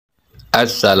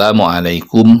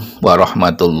Assalamualaikum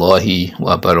warahmatullahi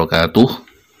wabarakatuh.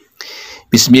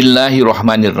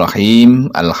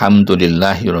 Bismillahirrahmanirrahim.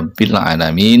 Alhamdulillahirabbil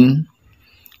alamin.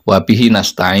 Wa bihi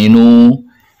nasta'inu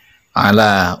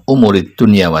ala umurid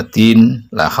dunya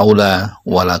waddin. La haula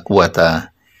wala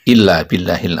quwata illa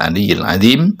billahil aliyyil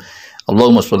azim.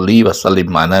 Allahumma sholli wa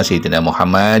sallim ala sayyidina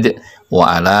Muhammad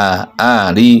wa ala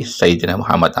ali sayyidina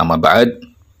Muhammad, amma ba'd.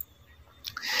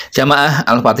 Jamaah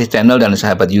Al-Fatih channel dan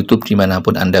sahabat YouTube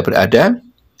dimanapun Anda berada,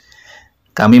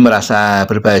 kami merasa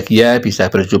berbahagia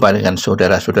bisa berjumpa dengan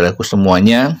saudara-saudaraku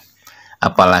semuanya,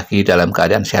 apalagi dalam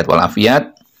keadaan sehat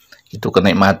walafiat. Itu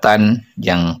kenikmatan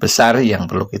yang besar yang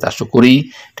perlu kita syukuri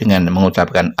dengan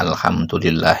mengucapkan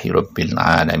Alhamdulillahirabbil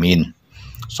alamin.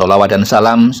 Sholawat dan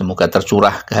salam semoga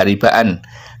tercurah keharibaan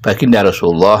baginda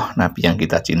Rasulullah, Nabi yang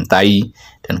kita cintai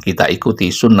dan kita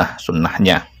ikuti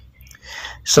sunnah-sunnahnya.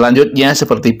 Selanjutnya,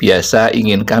 seperti biasa,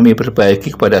 ingin kami berbagi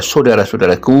kepada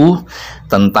saudara-saudaraku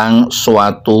tentang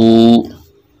suatu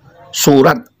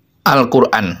surat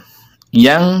Al-Quran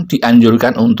yang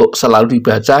dianjurkan untuk selalu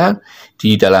dibaca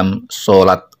di dalam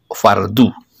sholat fardu.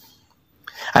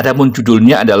 Adapun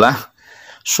judulnya adalah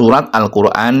surat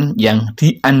Al-Quran yang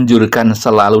dianjurkan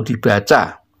selalu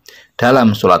dibaca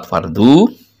dalam sholat fardu.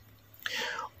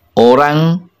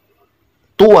 Orang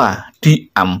tua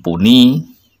diampuni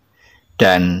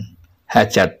dan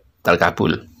hajat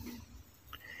terkabul.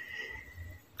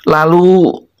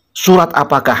 Lalu surat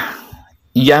apakah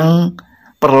yang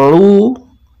perlu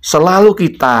selalu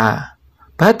kita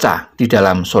baca di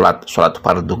dalam sholat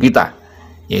fardu kita,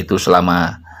 yaitu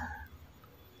selama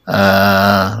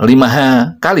 5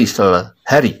 kali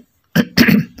sehari?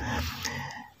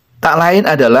 Tak lain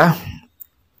adalah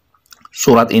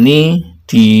surat ini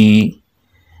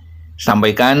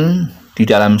disampaikan di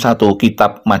dalam satu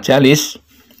kitab majalis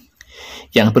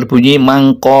yang berbunyi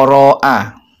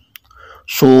mangkoro'a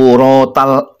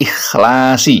suratal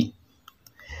ikhlasi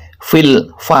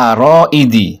fil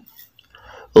faraidi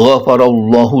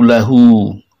ghafarallahu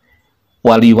lahu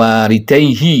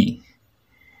waliwaridaihi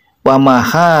wa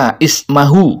maha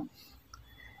ismahu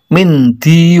min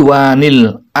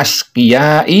diwanil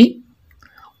asqiyai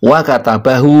wa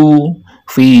katabahu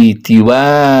fi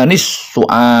diwanis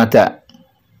su'ada,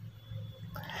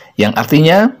 yang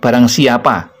artinya barang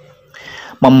siapa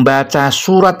membaca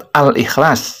surat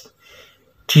Al-Ikhlas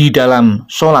di dalam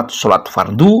sholat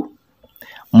fardu,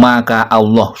 maka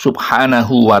Allah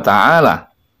subhanahu wa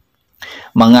ta'ala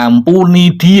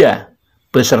mengampuni dia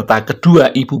beserta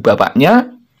kedua ibu bapaknya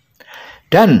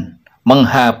dan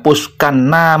menghapuskan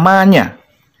namanya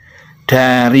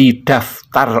dari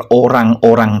daftar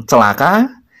orang-orang celaka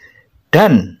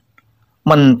dan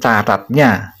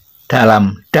mencatatnya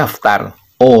dalam daftar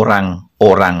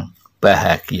orang-orang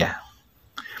bahagia.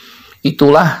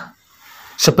 Itulah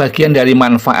sebagian dari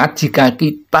manfaat jika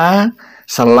kita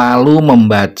selalu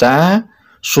membaca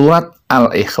surat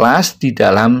Al-Ikhlas di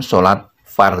dalam sholat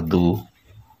fardu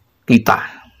kita,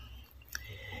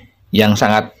 yang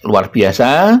sangat luar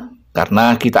biasa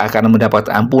karena kita akan mendapat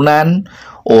ampunan,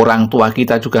 orang tua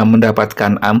kita juga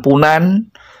mendapatkan ampunan,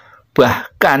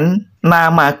 bahkan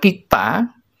nama kita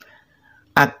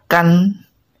akan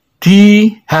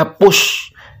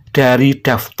dihapus dari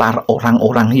daftar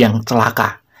orang-orang yang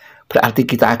celaka. Berarti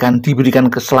kita akan diberikan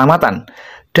keselamatan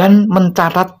dan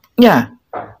mencatatnya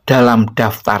dalam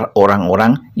daftar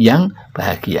orang-orang yang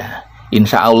bahagia.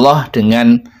 Insya Allah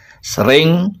dengan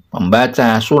sering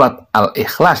membaca surat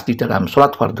Al-Ikhlas di dalam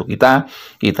surat fardu kita,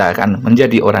 kita akan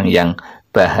menjadi orang yang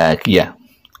bahagia.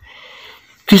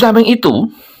 Di samping itu,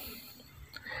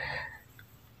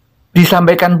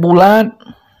 disampaikan pula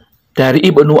dari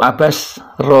Ibnu Abbas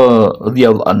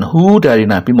radhiyallahu anhu dari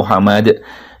Nabi Muhammad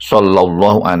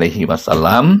sallallahu alaihi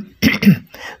wasallam,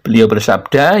 beliau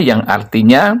bersabda yang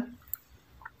artinya,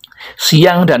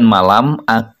 siang dan malam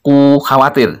aku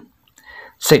khawatir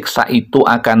siksa itu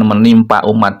akan menimpa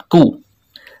umatku,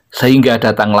 sehingga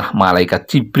datanglah malaikat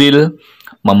Jibril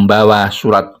membawa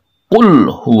surat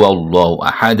Qul huwallahu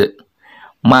ahad.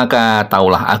 Maka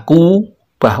taulah aku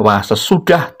bahwa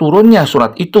sesudah turunnya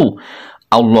surat itu,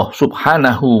 Allah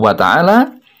subhanahu wa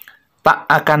ta'ala tak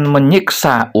akan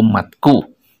menyiksa umatku,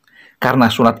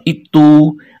 karena surat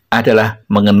itu adalah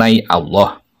mengenai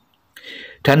Allah.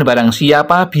 Dan barang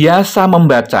siapa biasa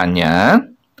membacanya,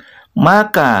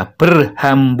 maka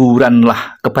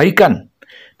berhamburanlah kebaikan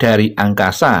dari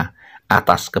angkasa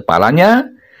atas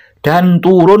kepalanya, dan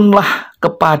turunlah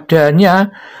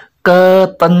kepadanya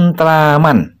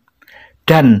ketentraman,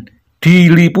 dan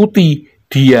diliputi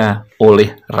dia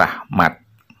oleh rahmat.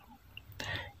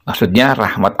 Maksudnya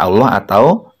rahmat Allah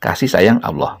atau kasih sayang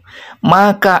Allah.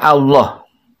 Maka Allah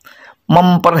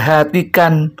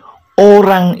memperhatikan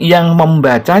orang yang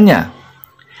membacanya,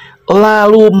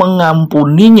 lalu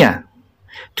mengampuninya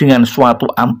dengan suatu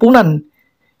ampunan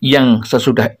yang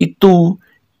sesudah itu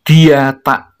dia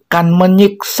takkan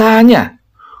menyiksanya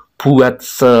buat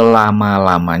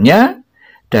selama-lamanya,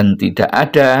 dan tidak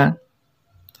ada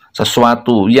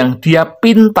sesuatu yang dia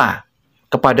pinta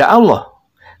kepada Allah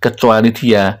kecuali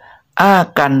dia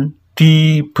akan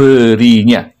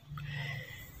diberinya.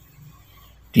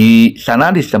 Di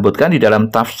sana disebutkan di dalam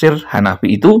tafsir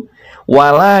Hanafi itu,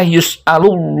 wala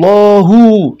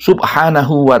yus'alullahu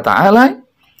subhanahu wa ta'ala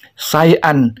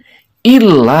say'an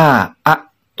illa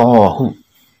a'tohu.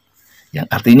 Yang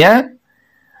artinya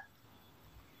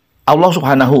Allah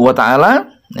subhanahu wa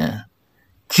ta'ala, ya,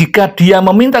 jika dia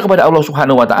meminta kepada Allah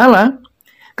subhanahu wa ta'ala,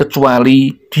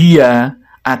 kecuali dia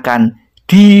akan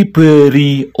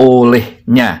diberi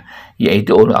olehnya,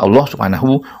 yaitu oleh Allah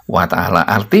subhanahu wa ta'ala.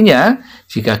 Artinya,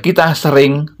 jika kita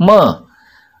sering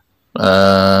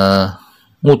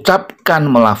mengucapkan,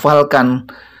 melafalkan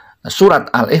surat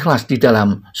Al-Ikhlas di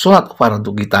dalam sholat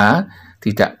fardu kita,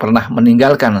 tidak pernah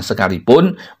meninggalkan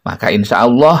sekalipun, maka insya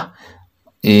Allah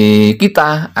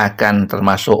kita akan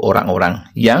termasuk orang-orang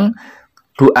yang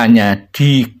doanya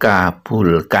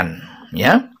dikabulkan,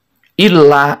 ya.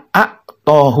 Illa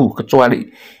a'tohu, kecuali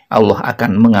Allah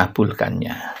akan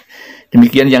mengabulkannya.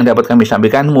 Demikian yang dapat kami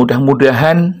sampaikan.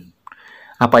 Mudah-mudahan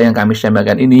apa yang kami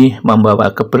sampaikan ini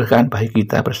membawa keberkahan bagi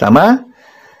kita bersama.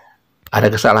 Ada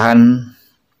kesalahan,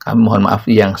 kami mohon maaf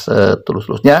yang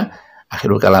setulus-tulusnya.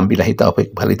 Akhirul kalam, billahi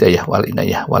taufiq wal hidayah wal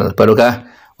inayah wal barokah.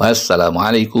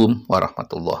 Wassalamualaikum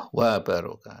warahmatullahi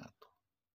wabarakatuh.